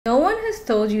has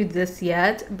told you this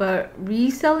yet, but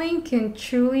reselling can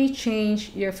truly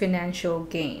change your financial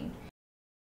game.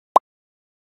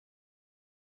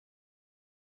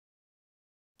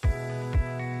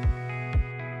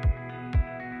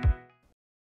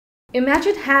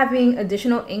 Imagine having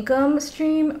additional income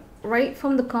stream right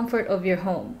from the comfort of your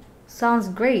home. Sounds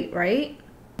great, right?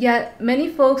 Yet many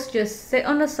folks just sit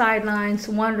on the sidelines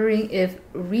wondering if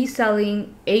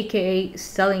reselling, aka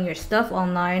selling your stuff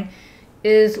online,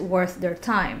 is worth their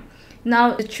time.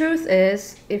 Now, the truth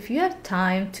is, if you have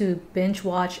time to binge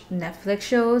watch Netflix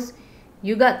shows,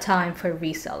 you got time for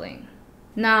reselling.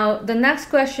 Now, the next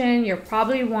question you're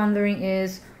probably wondering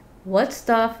is, what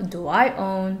stuff do I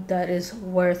own that is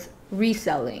worth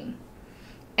reselling?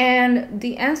 And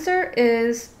the answer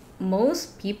is,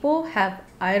 most people have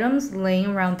items laying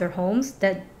around their homes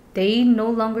that they no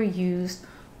longer use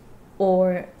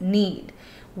or need.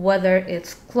 Whether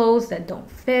it's clothes that don't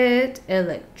fit,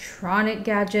 electronic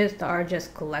gadgets that are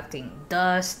just collecting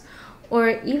dust,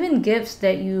 or even gifts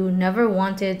that you never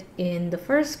wanted in the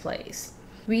first place.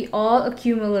 We all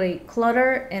accumulate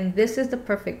clutter, and this is the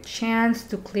perfect chance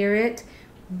to clear it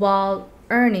while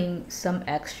earning some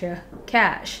extra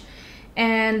cash.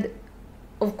 And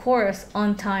of course,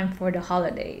 on time for the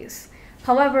holidays.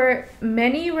 However,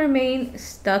 many remain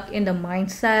stuck in the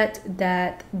mindset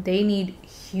that they need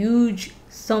huge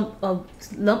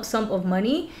lump sum of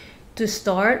money to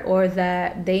start, or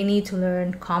that they need to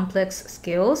learn complex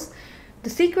skills.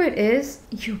 The secret is,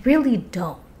 you really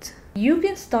don't. You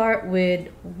can start with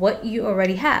what you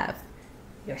already have: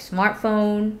 your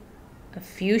smartphone, a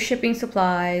few shipping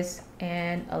supplies,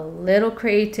 and a little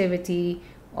creativity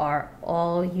are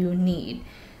all you need.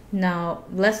 Now,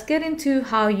 let's get into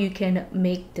how you can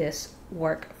make this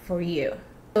work for you.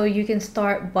 So you can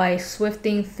start by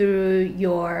sifting through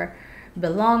your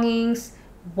belongings.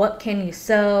 What can you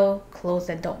sell? Clothes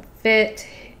that don't fit,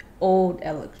 old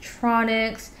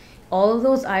electronics. All of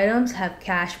those items have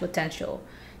cash potential.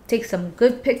 Take some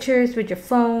good pictures with your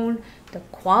phone. The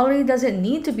quality doesn't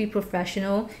need to be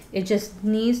professional. It just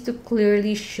needs to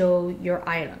clearly show your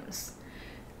items.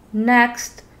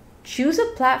 Next, choose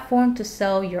a platform to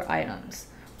sell your items.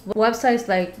 Websites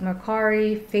like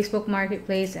Mercari, Facebook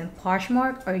Marketplace, and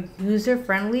Poshmark are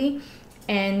user-friendly,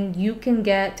 and you can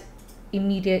get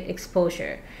immediate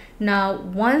exposure. Now,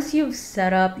 once you've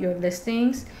set up your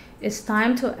listings, it's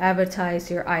time to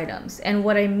advertise your items. And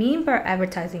what I mean by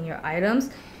advertising your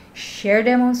items, share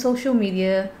them on social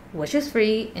media, which is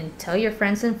free, and tell your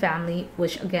friends and family,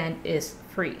 which again is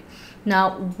free.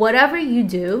 Now, whatever you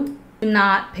do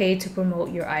not pay to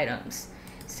promote your items.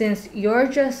 Since you're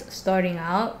just starting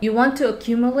out, you want to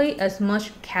accumulate as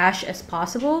much cash as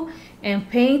possible, and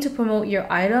paying to promote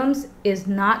your items is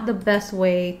not the best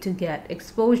way to get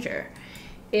exposure.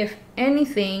 If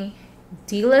anything,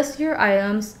 delist your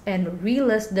items and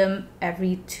relist them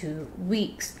every 2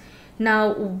 weeks.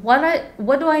 Now,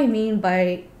 what do I mean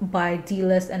by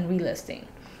delist and relisting?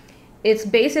 It's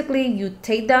basically you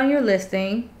take down your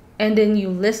listing and then you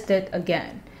list it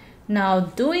again. Now,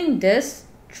 doing this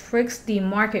tricks the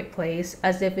marketplace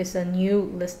as if it's a new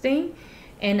listing,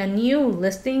 and a new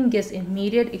listing gets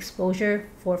immediate exposure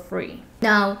for free.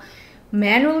 Now,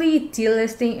 manually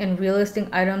delisting and relisting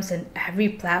items in every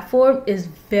platform is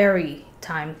very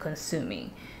time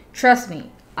consuming. Trust me,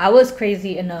 I was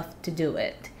crazy enough to do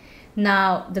it.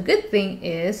 Now, the good thing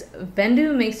is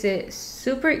Vendoo makes it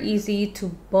super easy to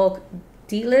bulk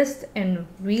delist and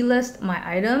relist my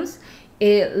items.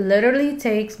 It literally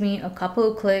takes me a couple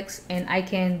of clicks, and I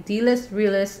can delist,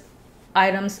 relist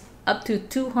items up to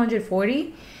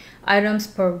 240 items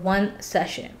per one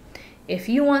session. If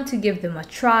you want to give them a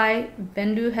try,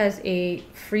 Vendoo has a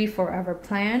free forever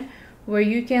plan where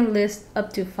you can list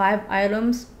up to 5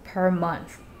 items per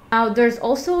month. Now, there's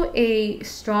also a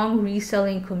strong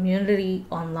reselling community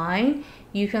online.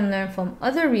 You can learn from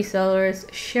other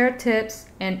resellers, share tips,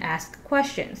 and ask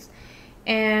questions.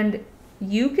 And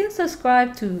you can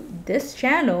subscribe to this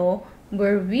channel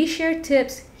where we share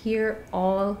tips here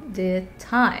all the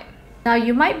time. Now,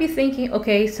 you might be thinking,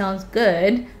 okay, sounds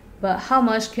good, but how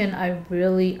much can I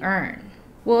really earn?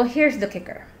 Well, here's the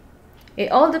kicker.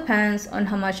 It all depends on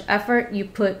how much effort you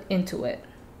put into it.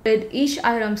 With each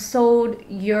item sold,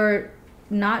 you're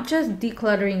not just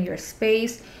decluttering your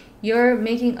space, you're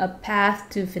making a path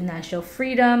to financial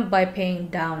freedom by paying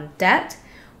down debt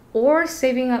or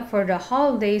saving up for the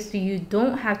holidays so you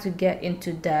don't have to get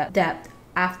into debt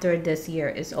after this year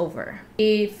is over.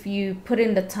 If you put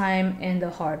in the time and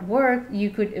the hard work, you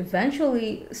could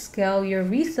eventually scale your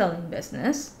reselling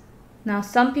business. Now,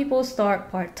 some people start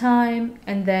part-time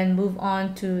and then move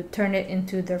on to turn it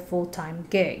into their full-time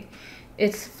gig.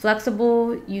 It's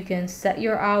flexible. You can set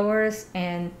your hours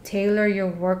and tailor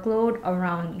your workload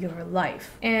around your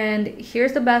life. And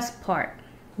here's the best part.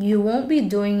 You won't be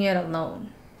doing it alone.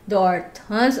 There are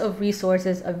tons of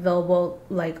resources available,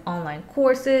 like online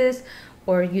courses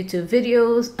or YouTube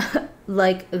videos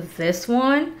like this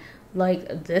one,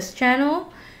 like this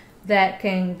channel, that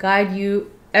can guide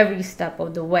you every step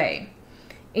of the way.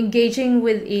 Engaging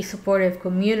with a supportive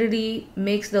community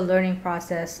makes the learning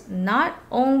process not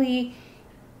only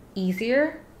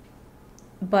easier,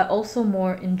 but also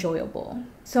more enjoyable.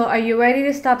 So are you ready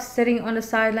to stop sitting on the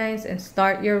sidelines and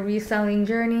start your reselling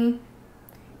journey?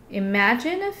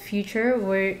 Imagine a future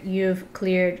where you've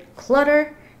cleared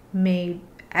clutter, made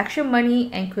extra money,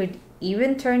 and could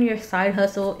even turn your side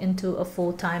hustle into a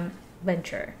full-time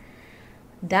venture.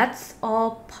 That's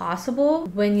all possible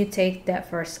when you take that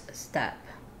first step.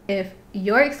 If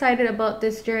you're excited about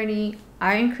this journey,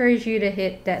 I encourage you to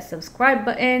hit that subscribe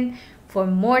button for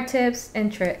more tips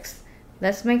and tricks.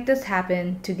 Let's make this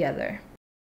happen together.